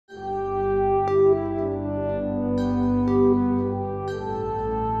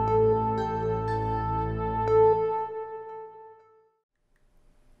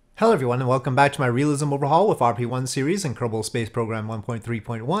Hello everyone and welcome back to my Realism Overhaul with RP-1 series and Kerbal Space Program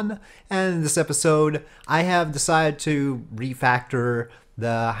 1.3.1, and in this episode I have decided to refactor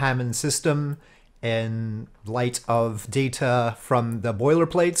the Hammond system in light of data from the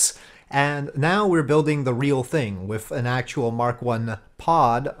boilerplates, and now we're building the real thing with an actual Mark 1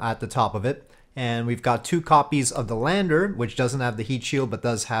 pod at the top of it, and we've got two copies of the lander, which doesn't have the heat shield but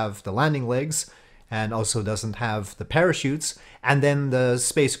does have the landing legs, and also doesn't have the parachutes, and then the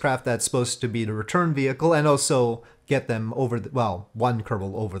spacecraft that's supposed to be the return vehicle and also get them over, one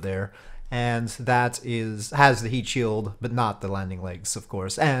Kerbal over there, and that has the heat shield but not the landing legs, of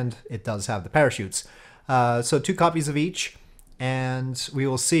course, and it does have the parachutes. So two copies of each, and we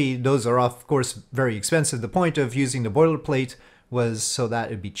will see. Those are of course very expensive. The point of using the boilerplate was so that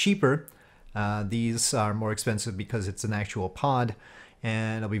it'd be cheaper. These are more expensive because it's an actual pod,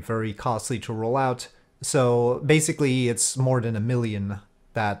 and it'll be very costly to roll out. So basically it's more than $1 million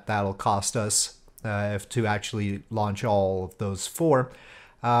that'll cost us if to actually launch all of those four.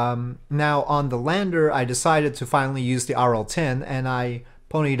 Now on the lander I decided to finally use the RL-10, and I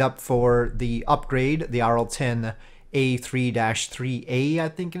ponied up for the upgrade, the RL-10 A3-3A I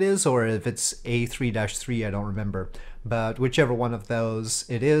think it is, or if it's A3-3 I don't remember, but whichever one of those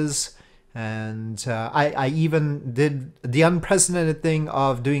it is. And I even did the unprecedented thing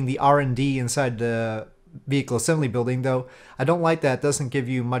of doing the R&D inside the vehicle assembly building, though I don't like that. It doesn't give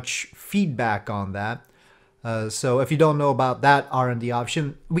you much feedback on that. So if you don't know about that R&D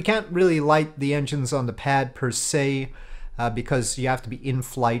option, we can't really light the engines on the pad per se, because you have to be in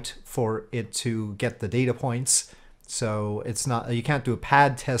flight for it to get the data points. So it's not, you can't do a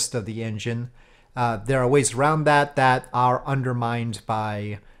pad test of the engine. There are ways around that that are undermined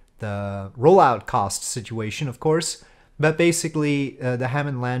by the rollout cost situation, of course, but basically the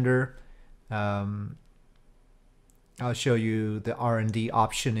Hammond lander, I'll show you the R&D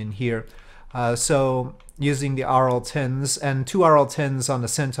option in here. So using the RL-10s and two RL-10s on the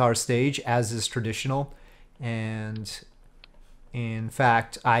Centaur stage, as is traditional, and in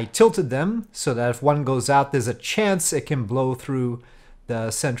fact I tilted them so that if one goes out there's a chance it can blow through the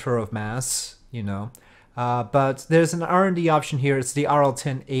center of mass, you know. But there's an R&D option here. It's the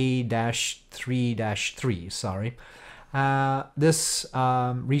RL-10A-3-3, sorry. This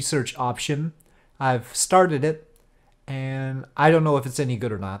research option, I've started it, and I don't know if it's any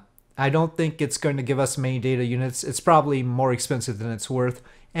good or not. I don't think it's going to give us many data units. It's probably more expensive than it's worth,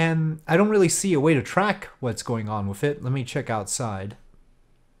 and I don't really see a way to track what's going on with it. Let me check outside.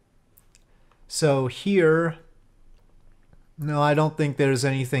 So here, no, I don't think there's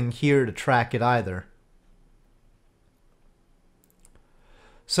anything here to track it either.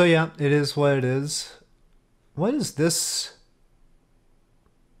 So yeah, it is what it is. What is this?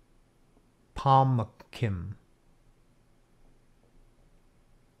 Palmkim.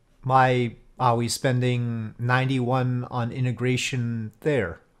 Why are we spending 91 on integration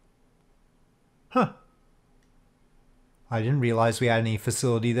there? Huh. I didn't realize we had any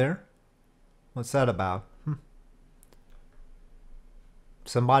facility there. What's that about?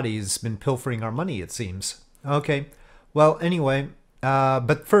 Somebody's been pilfering our money, it seems. Okay. Well, anyway.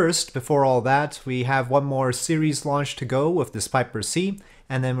 But first, before all that, we have one more series launch to go with this Piper C,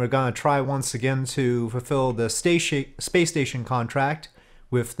 and then we're going to try once again to fulfill the space station contract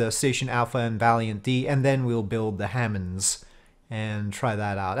with the Station Alpha and Valiant D, and then we'll build the Hammonds and try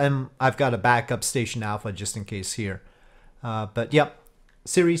that out. And I've got a backup Station Alpha just in case here. But yep,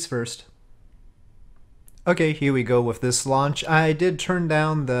 series first. Okay, here we go with this launch. I did turn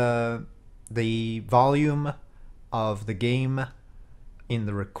down the volume of the game in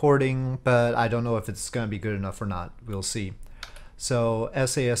the recording, but I don't know if it's going to be good enough or not. We'll see. So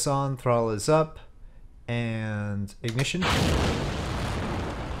SAS on, throttle is up, and ignition.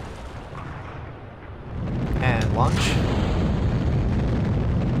 And launch.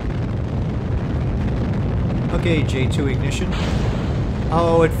 Okay, J2 ignition.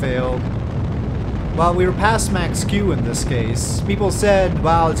 Oh, it failed. Well, we were past max Q in this case. People said,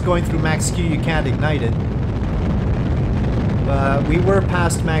 well, it's going through max Q, you can't ignite it. But we were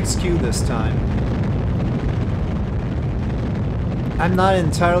past max Q this time. I'm not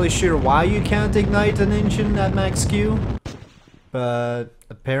entirely sure why you can't ignite an engine at max Q, but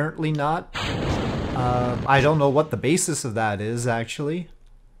apparently not. I don't know what the basis of that is, actually.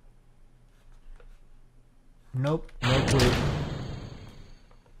 Nope, no clue.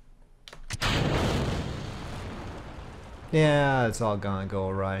 Yeah, it's all gonna go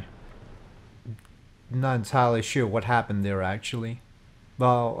awry. Not entirely sure what happened there, actually.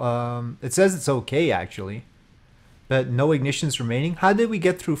 Well, it says it's okay, actually. But no ignitions remaining? How did we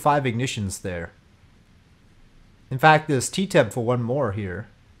get through 5 ignitions there? In fact, there's T-Temp for one more here.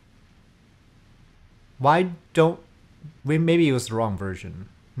 Why don't we? Maybe it was the wrong version.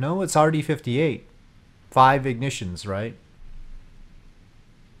 No, it's RD58. 5 ignitions, right?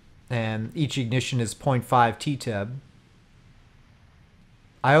 And each ignition is 0.5 TTEB.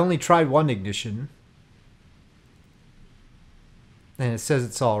 I only tried one ignition. And it says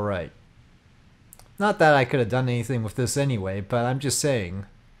it's alright. Not that I could have done anything with this anyway, but I'm just saying.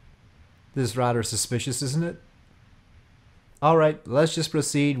 This is rather suspicious, isn't it? Alright, let's just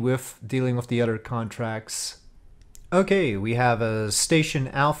proceed with dealing with the other contracts. Okay, we have a Station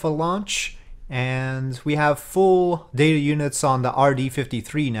Alpha launch, and we have full data units on the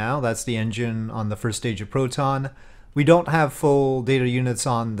RD-53 now. That's the engine on the first stage of Proton. We don't have full data units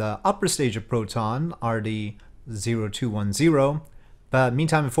on the upper stage of Proton, RD-0210, but mean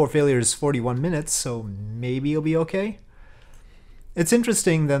time before failure is 41 minutes, so maybe it'll be okay. It's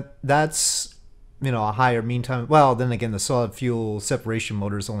interesting that that's, you know, a higher mean time. Well, then again, the solid fuel separation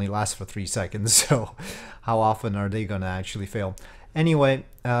motors only last for 3 seconds, so how often are they gonna actually fail? Anyway,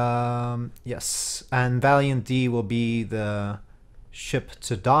 yes, and Valiant D will be the ship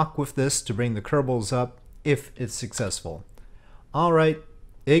to dock with this to bring the Kerbals up if it's successful. Alright,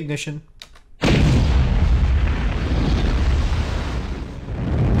 ignition.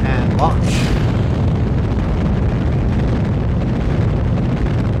 And launch.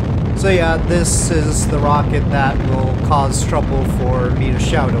 So yeah, this is the rocket that will cause trouble for me to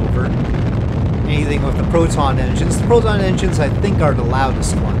shout over. Anything with the Proton engines. The Proton engines, I think, are the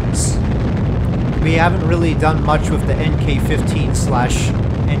loudest ones. We haven't really done much with the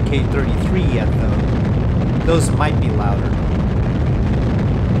NK15/NK33 yet, though. Those might be louder.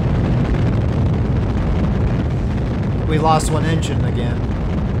 We lost one engine again.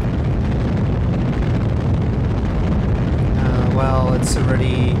 Well, it's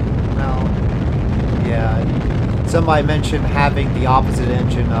already... well, yeah. Somebody mentioned having the opposite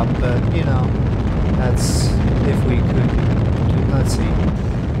engine up, but, you know, that's if we could... let's see.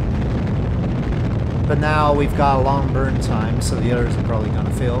 But now we've got a long burn time, so the others are probably going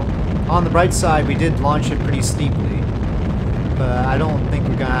to fail. On the bright side, we did launch it pretty steeply, but I don't think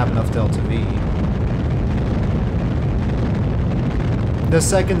we're going to have enough Delta V. The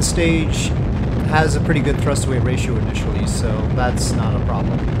second stage has a pretty good thrust-to-weight ratio initially, so that's not a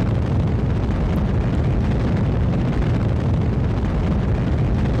problem.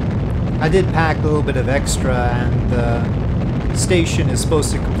 I did pack a little bit of extra, and the station is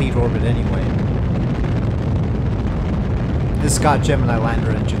supposed to complete orbit anyway. It's got Gemini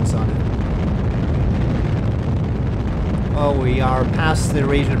lander engines on it. Oh, we are past the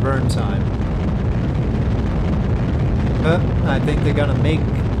rated burn time. But I think they're gonna make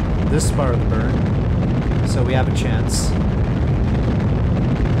this part of the burn, so we have a chance.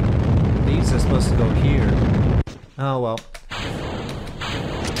 These are supposed to go here. Oh well.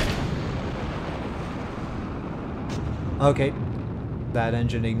 Okay, that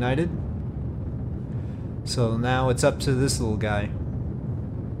engine ignited. So now it's up to this little guy.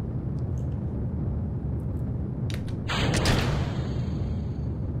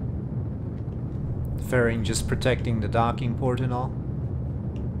 Fairing just protecting the docking port and all.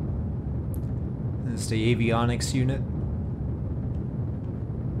 This is the avionics unit.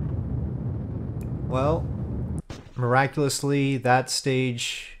 Well, miraculously that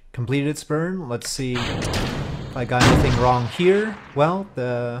stage completed its burn. Let's see if I got anything wrong here. Well,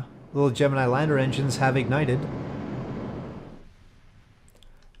 the little Gemini lander engines have ignited.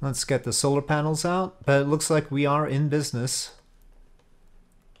 Let's get the solar panels out, but it looks like we are in business.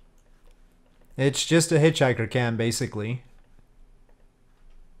 It's just a hitchhiker cam, basically.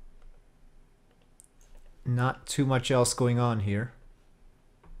 Not too much else going on here.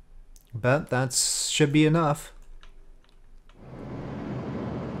 But that should be enough.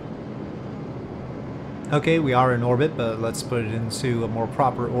 Okay, we are in orbit, but let's put it into a more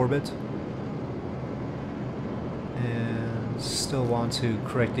proper orbit. And still want to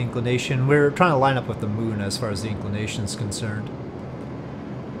correct the inclination. We're trying to line up with the moon as far as the inclination is concerned.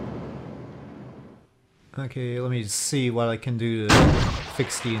 Okay, let me see what I can do to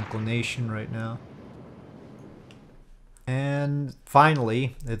fix the inclination right now. And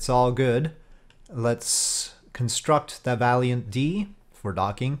finally, it's all good. Let's construct the Valiant D for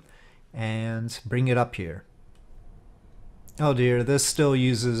docking and bring it up here. Oh dear, this still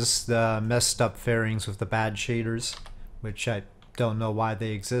uses the messed up fairings with the bad shaders, which I don't know why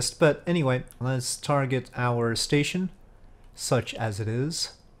they exist. But anyway, let's target our station, such as it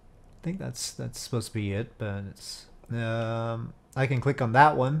is. I think that's supposed to be it, but it's... I can click on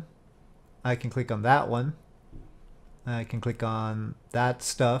that one. I can click on that one. I can click on that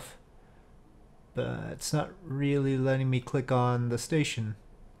stuff. But it's not really letting me click on the station.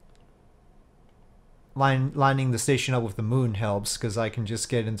 lining the station up with the moon helps, because I can just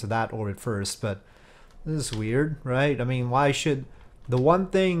get into that orbit first, but this is weird, right? I mean, why should... The one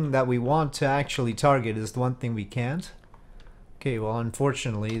thing that we want to actually target is the one thing we can't. Okay, well,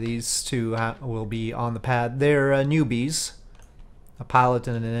 unfortunately, these two will be on the pad. They're newbies. A pilot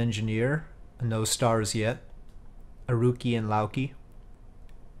and an engineer. No stars yet. Aruki and Lauki.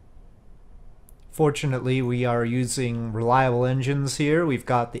 Fortunately, we are using reliable engines here. We've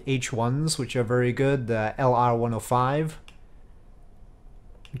got the H1s, which are very good. The LR-105,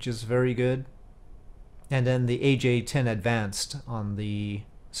 which is very good. And then the AJ-10 Advanced on the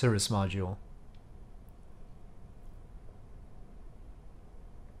service module.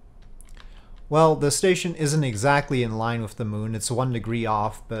 Well, the station isn't exactly in line with the moon. It's 1 degree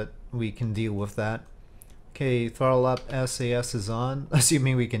off, but we can deal with that. Okay, throttle up, SAS is on.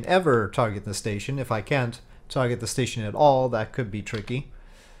 Assuming we can ever target the station. If I can't target the station at all, that could be tricky.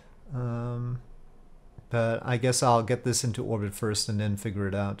 But I guess I'll get this into orbit first and then figure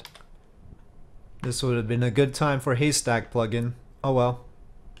it out. This would have been a good time for Haystack plugin. Oh well.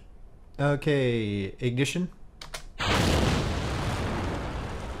 Okay, ignition.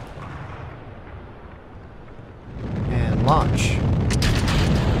 And launch.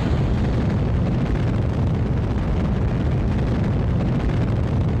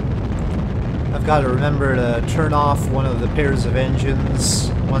 I've got to remember to turn off one of the pairs of engines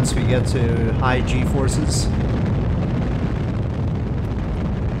once we get to high G-forces.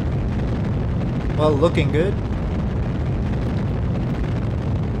 Well, looking good.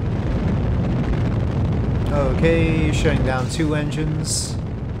 Okay, shutting down 2 engines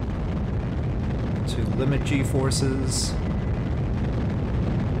to limit G-forces.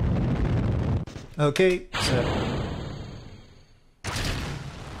 Okay, set.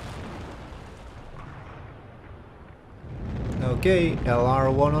 Okay,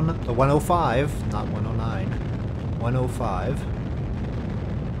 LR-105, not 109, 105.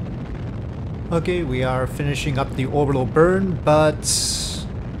 Okay, we are finishing up the orbital burn, but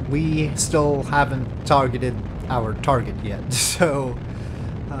we still haven't targeted our target yet. So,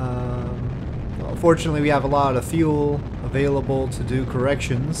 well, fortunately we have a lot of fuel available to do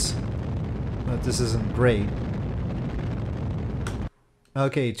corrections, but this isn't great.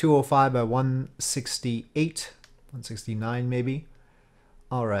 Okay, 205 by 168, 169 maybe.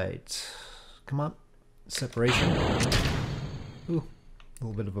 Alright, come on, separation. Ooh, a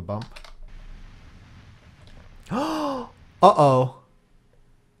little bit of a bump. Uh-oh.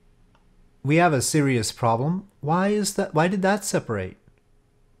 We have a serious problem. Why is that? Why did that separate?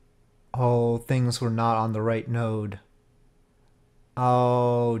 Oh, things were not on the right node.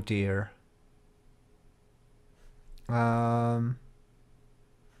 Oh dear. Well,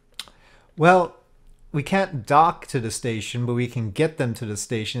 we can't dock to the station, but we can get them to the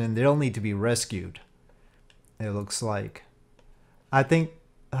station, and they'll need to be rescued. It looks like. I think...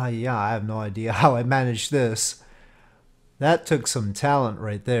 yeah, I have no idea how I managed this. That took some talent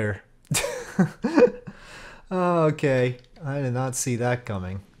right there. Okay, I did not see that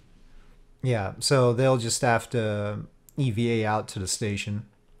coming. Yeah, so they'll just have to EVA out to the station.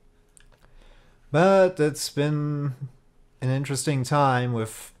 But it's been an interesting time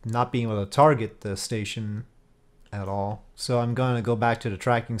with not being able to target the station at all. So I'm going to go back to the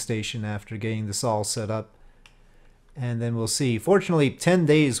tracking station after getting this all set up. And then we'll see. Fortunately, 10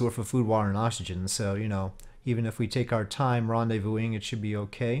 days worth of food, water, and oxygen. So, you know, even if we take our time rendezvousing, it should be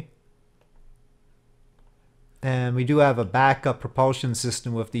okay. And we do have a backup propulsion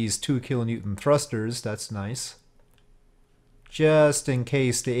system with these 2 kilonewton thrusters. That's nice. Just in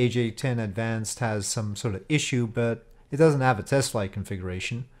case the AJ-10 Advanced has some sort of issue, but it doesn't have a test flight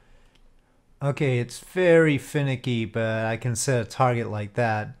configuration. Okay, it's very finicky, but I can set a target like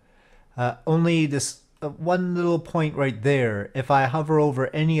that. Only this... one little point right there. If I hover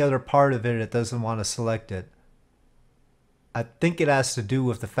over any other part of it, it doesn't want to select it. I think it has to do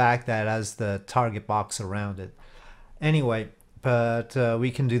with the fact that it has the target box around it. Anyway, but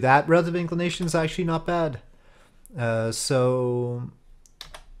we can do that. Relative inclination is actually not bad. So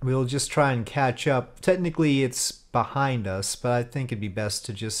we'll just try and catch up. Technically it's behind us, but I think it'd be best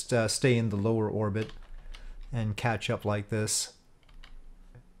to just stay in the lower orbit and catch up like this.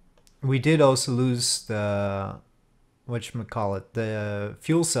 We did also lose the, whatchamacallit, the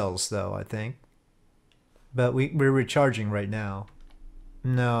fuel cells though, I think. But we're recharging right now.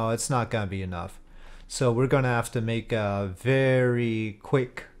 No, it's not going to be enough. So we're going to have to make a very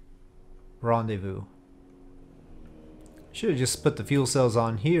quick rendezvous. Should have just put the fuel cells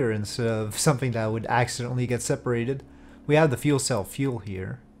on here instead of something that would accidentally get separated. We have the fuel cell fuel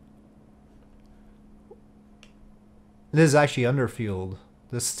here. This is actually underfueled.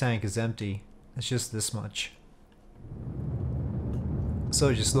 This tank is empty. It's just this much.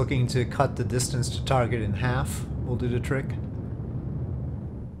 So just looking to cut the distance to target in half will do the trick.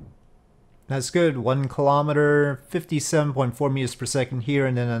 That's good. 1 kilometer, 57.4 meters per second here,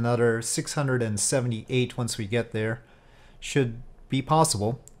 and then another 678 once we get there. Should be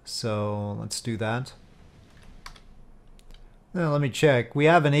possible. So let's do that. Now let me check. We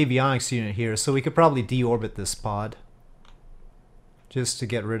have an avionics unit here, so we could probably deorbit this pod. Just to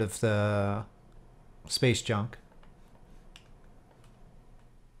get rid of the space junk.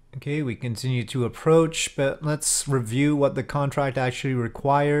 Okay, we continue to approach, but let's review what the contract actually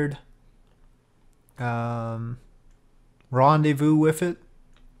required. Rendezvous with it.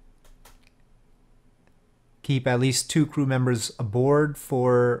 Keep at least 2 crew members aboard.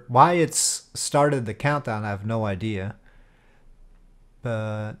 For why it's started the countdown, I have no idea.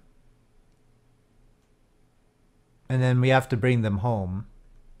 But and then we have to bring them home.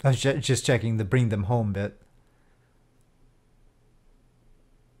 I was just checking the bring them home bit.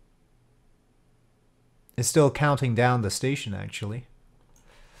 It's still counting down the station, actually.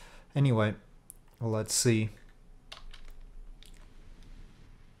 Anyway, well, let's see.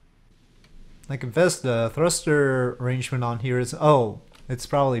 I confess the thruster arrangement on here is... Oh, it's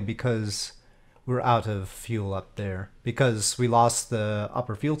probably because we're out of fuel up there. Because we lost the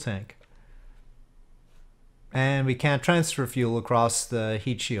upper fuel tank. And we can't transfer fuel across the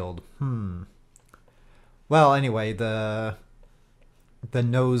heat shield. Well, anyway, the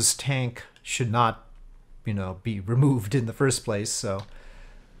nose tank should not, you know, be removed in the first place, so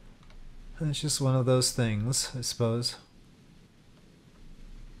it's just one of those things, I suppose.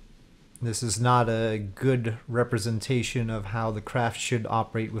 This is not a good representation of how the craft should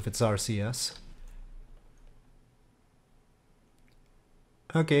operate with its RCS.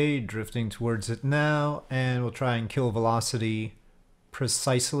 Okay, drifting towards it now, and we'll try and kill velocity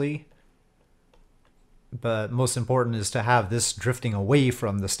precisely. But most important is to have this drifting away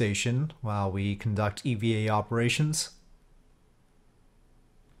from the station while we conduct EVA operations.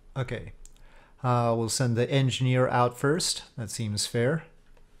 Okay, we'll send the engineer out first. That seems fair.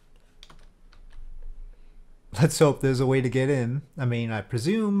 Let's hope there's a way to get in. I mean, I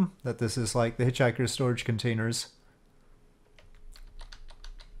presume that this is like the hitchhiker storage containers.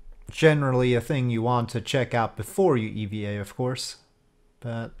 Generally a thing you want to check out before you EVA, of course.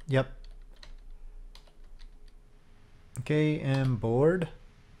 But, yep. Okay, and board.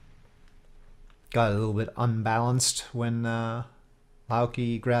 Got a little bit unbalanced when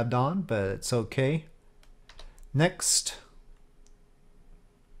Lauki grabbed on, but it's okay. Next.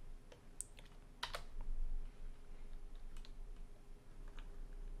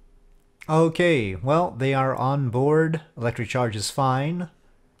 Okay, well, they are on board. Electric charge is fine.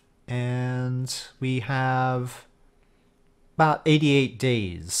 And we have about 88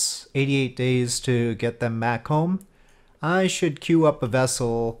 days. 88 days to get them back home. I should queue up a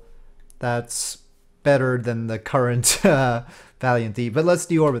vessel that's better than the current Valiant D. But let's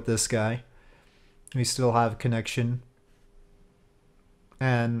deorbit this guy. We still have connection.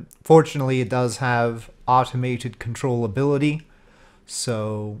 And fortunately it does have automated controllability.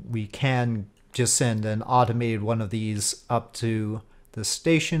 So we can just send an automated one of these up to the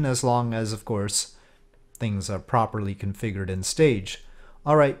station as long as, of course, things are properly configured in stage.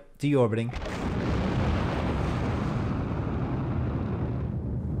 Alright, deorbiting.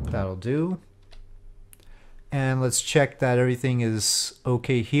 That'll do. And let's check that everything is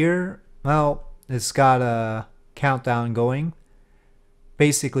okay here. Well, it's got a countdown going.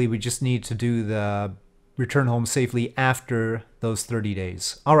 Basically, we just need to do the return home safely after those 30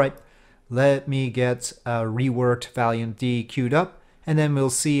 days. Alright, let me get a reworked Valiant D queued up, and then we'll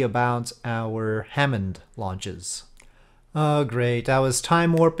see about our Hammond launches. Oh great, I was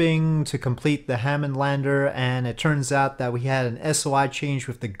time warping to complete the Hammond lander, and it turns out that we had an SOI change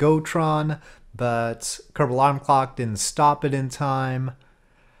with the Gotron, but Kerbal Alarm Clock didn't stop it in time.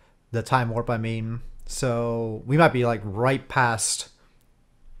 The time warp, I mean. So we might be like right past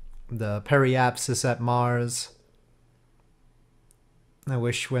the periapsis at Mars. I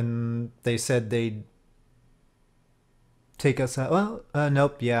wish when they said they'd take us out. Well,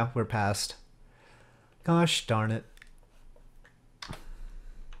 nope, yeah, we're past. Gosh darn it.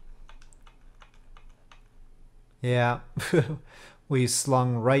 Yeah, we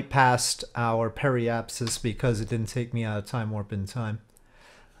slung right past our periapsis because it didn't take me out of time warp in time.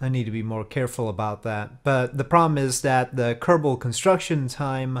 I need to be more careful about that. But the problem is that the Kerbal construction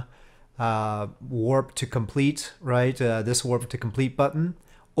time warp to complete, right? This warp to complete button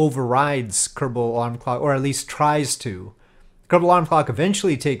overrides Kerbal Alarm Clock, or at least tries to. Kerbal Alarm Clock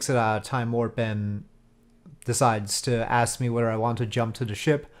eventually takes it out of time warp and decides to ask me whether I want to jump to the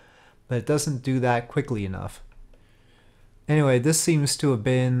ship. but it doesn't do that quickly enough. Anyway, this seems to have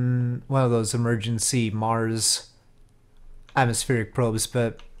been one of those emergency Mars atmospheric probes,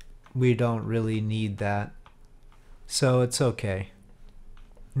 but we don't really need that. So it's okay.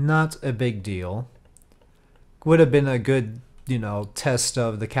 Not a big deal. Would have been a good, test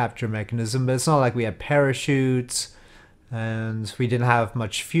of the capture mechanism, but it's not like we had parachutes and we didn't have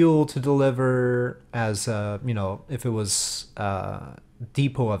much fuel to deliver as, if it was a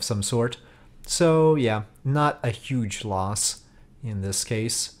depot of some sort. So yeah, not a huge loss in this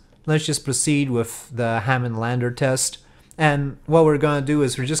case. Let's just proceed with the Hammond lander test. And what we're going to do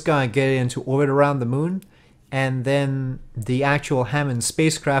is we're just going to get it into orbit around the moon, and then the actual Hammond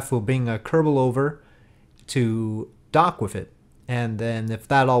spacecraft will bring a Kerbal over to dock with it. And then if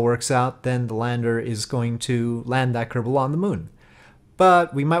that all works out, then the lander is going to land that Kerbal on the moon.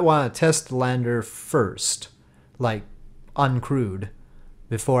 But we might want to test the lander first, like uncrewed,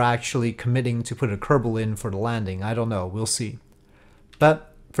 before actually committing to put a Kerbal in for the landing. I don't know, we'll see.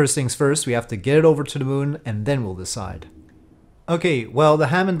 But first things first, we have to get it over to the moon and then we'll decide. Okay, well, the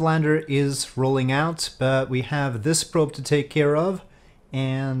Hammond lander is rolling out, but we have this probe to take care of,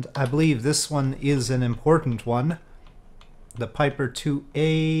 and I believe this one is an important one. The Piper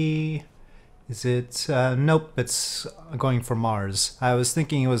 2A, is it? Nope, it's going for Mars. I was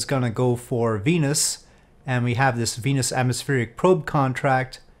thinking it was going to go for Venus, and we have this Venus atmospheric probe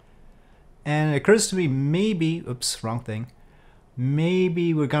contract, and it occurs to me maybe, oops, wrong thing,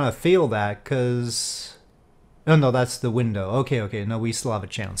 maybe we're going to fail that because... Oh no, that's the window. Okay, no, we still have a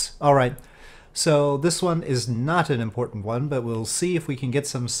chance. Alright, so this one is not an important one, but we'll see if we can get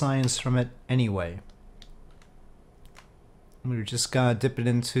some science from it anyway. We're just gonna dip it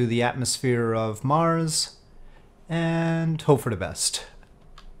into the atmosphere of Mars and hope for the best.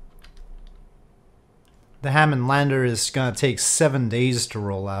 The Hammond lander is gonna take 7 days to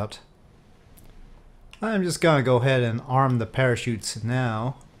roll out. I'm just gonna go ahead and arm the parachutes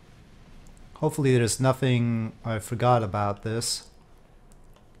now. Hopefully there's nothing I forgot about this.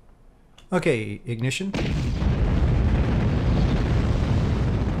 Okay, ignition.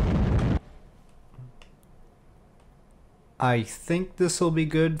 I think this will be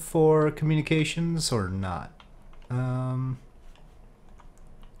good for communications or not.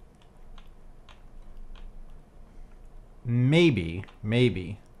 Maybe.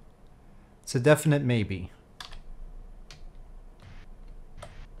 It's a definite maybe.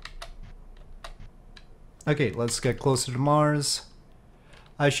 Okay, let's get closer to Mars.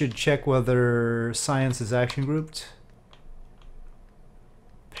 I should check whether science is action grouped.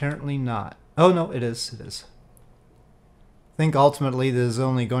 Apparently not. Oh no, it is. I think ultimately this is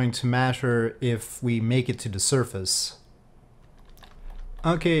only going to matter if we make it to the surface.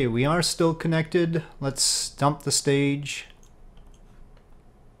 Okay, we are still connected. Let's dump the stage.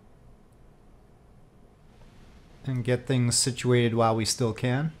 And get things situated while we still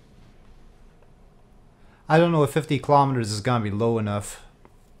can. I don't know if 50 kilometers is going to be low enough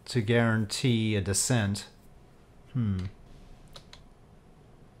to guarantee a descent. I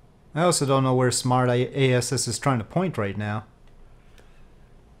also don't know where Smart ASS is trying to point right now.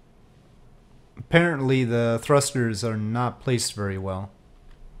 Apparently the thrusters are not placed very well.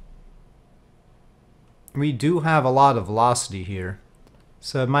 We do have a lot of velocity here,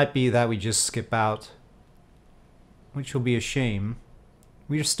 so it might be that we just skip out, which will be a shame.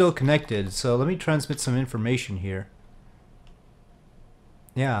 We are still connected, so let me transmit some information here.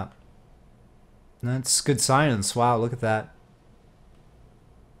 Yeah. That's good science. Wow, look at that.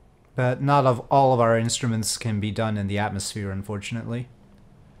 But not all of our instruments can be done in the atmosphere, unfortunately.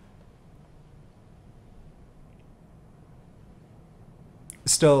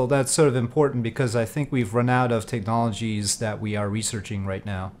 Still, that's sort of important because I think we've run out of technologies that we are researching right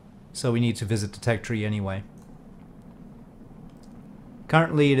now. So we need to visit the tech tree anyway.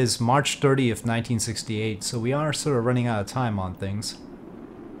 Currently it is March 30th, 1968, so we are sort of running out of time on things.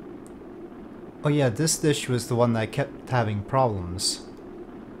 Oh yeah, this dish was the one that kept having problems.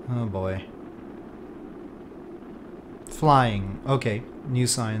 Oh boy. Flying. Okay, new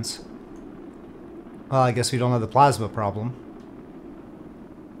science. Well, I guess we don't have the plasma problem.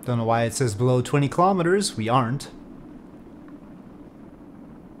 Don't know why it says below 20 kilometers. We aren't.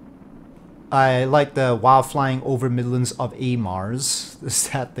 I like the while flying over Midlands of a Mars. This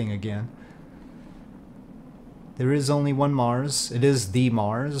that thing again. There is only one Mars. It is the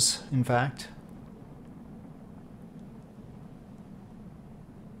Mars, in fact.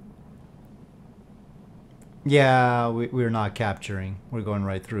 Yeah, we're not capturing. We're going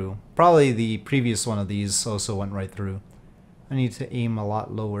right through. Probably the previous one of these also went right through. I need to aim a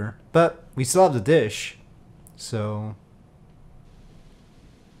lot lower. But we still have the dish. So...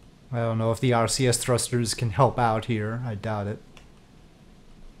 I don't know if the RCS thrusters can help out here. I doubt it.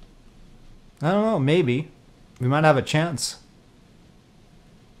 I don't know, maybe. We might have a chance.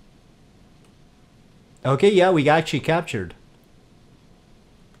 Okay, yeah, we actually captured.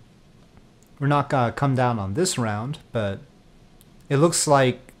 We're not gonna come down on this round, but it looks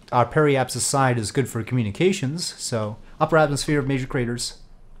like our periapsis side is good for communications, so upper atmosphere of major craters.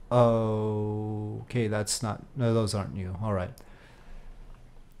 Oh, okay, that's not, no, those aren't new. Alright.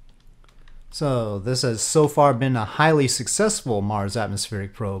 So, this has so far been a highly successful Mars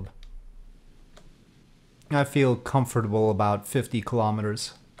atmospheric probe. I feel comfortable about 50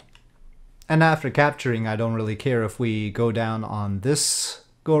 kilometers. And after capturing, I don't really care if we go down on this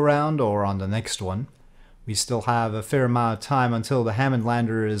go-around or on the next one. We still have a fair amount of time until the Hammond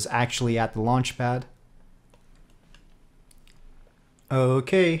lander is actually at the launch pad.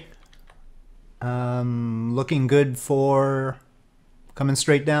 Okay. Looking good for coming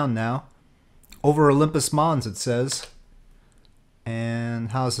straight down now. Over Olympus Mons, it says.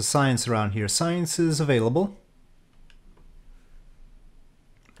 And how's the science around here? Science is available.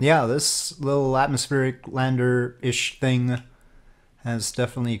 Yeah, this little atmospheric lander-ish thing has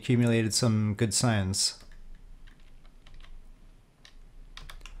definitely accumulated some good science.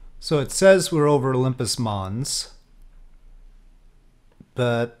 So it says we're over Olympus Mons,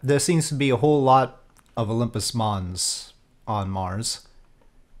 but there seems to be a whole lot of Olympus Mons on Mars.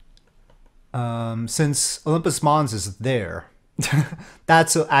 Since Olympus Mons is there,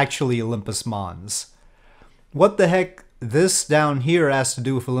 that's actually Olympus Mons. What the heck this down here has to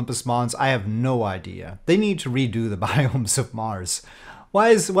do with Olympus Mons, I have no idea. They need to redo the biomes of Mars. Why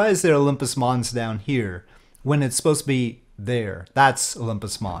is there Olympus Mons down here when it's supposed to be there? That's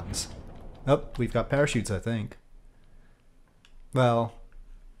Olympus Mons. Oh, we've got parachutes, I think. Well,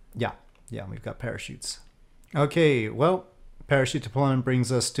 yeah, we've got parachutes. Okay, well, parachute deployment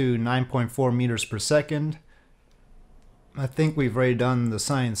brings us to 9.4 meters per second. I think we've already done the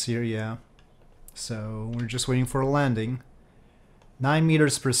science here, yeah. So we're just waiting for a landing. 9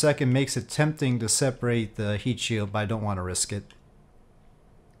 meters per second makes it tempting to separate the heat shield, but I don't want to risk it.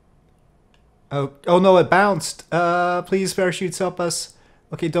 Oh no, it bounced. Please, parachutes, help us.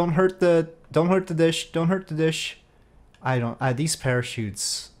 Okay, don't hurt the dish. Don't hurt the dish. These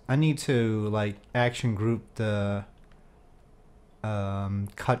parachutes. I need to like action group the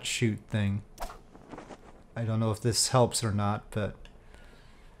cut shoot thing. I don't know if this helps or not, but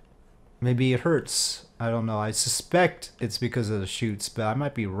maybe it hurts. I don't know. I suspect it's because of the chutes, but I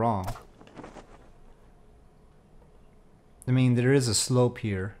might be wrong. I mean, there is a slope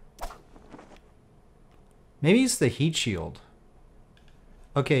here. Maybe it's the heat shield.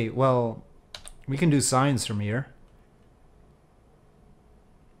 Okay, well, we can do science from here.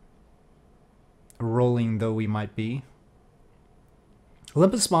 Rolling though we might be.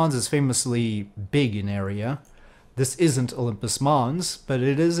 Olympus Mons is famously big in area. This isn't Olympus Mons, but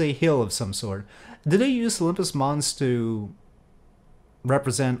it is a hill of some sort. Did they use Olympus Mons to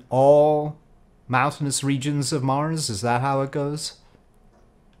represent all mountainous regions of Mars? Is that how it goes?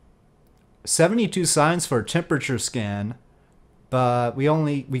 72 signs for a temperature scan, but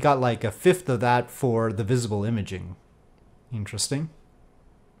we got like a fifth of that for the visible imaging. Interesting.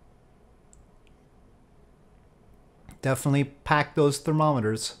 Definitely pack those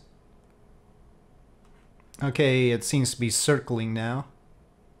thermometers. Okay, it seems to be circling now.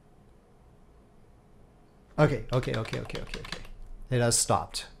 Okay. It has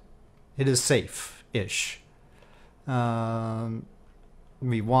stopped. It is safe-ish.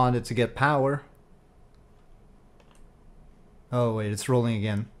 We want it to get power. Oh wait, it's rolling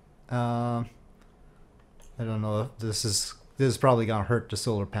again. I don't know if this is probably gonna hurt the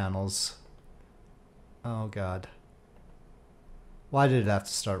solar panels. Oh god. Why did it have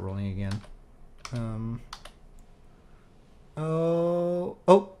to start rolling again? Oh!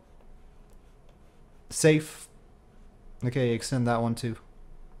 Safe. Okay, extend that one too.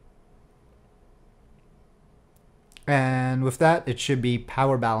 And with that, it should be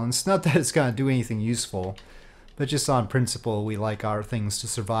power balanced. Not that it's gonna do anything useful, but just on principle, we like our things to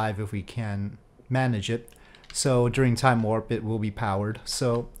survive if we can manage it. So during time warp, it will be powered.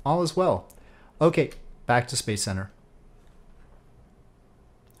 So all is well. Okay, back to Space Center.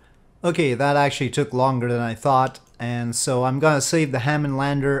 Okay, that actually took longer than I thought, and so I'm gonna save the Hammond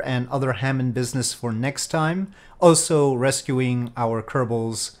lander and other Hammond business for next time. Also rescuing our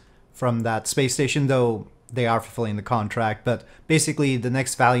Kerbals from that space station, though they are fulfilling the contract, but basically the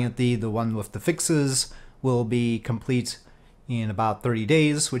next Valiantly, the one with the fixes, will be complete in about 30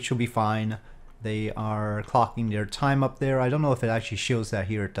 days, which will be fine. They are clocking their time up there. I don't know if it actually shows that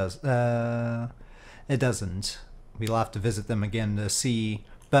here. It does. It doesn't. We'll have to visit them again to see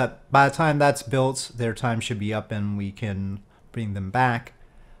But by the time that's built, their time should be up and we can bring them back.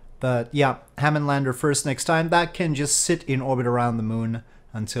 But yeah, Hammond lander first next time. That can just sit in orbit around the moon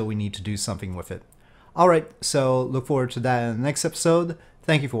until we need to do something with it. Alright, so look forward to that in the next episode.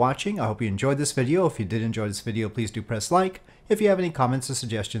 Thank you for watching. I hope you enjoyed this video. If you did enjoy this video, please do press like. If you have any comments or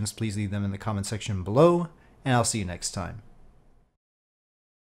suggestions, please leave them in the comment section below. And I'll see you next time.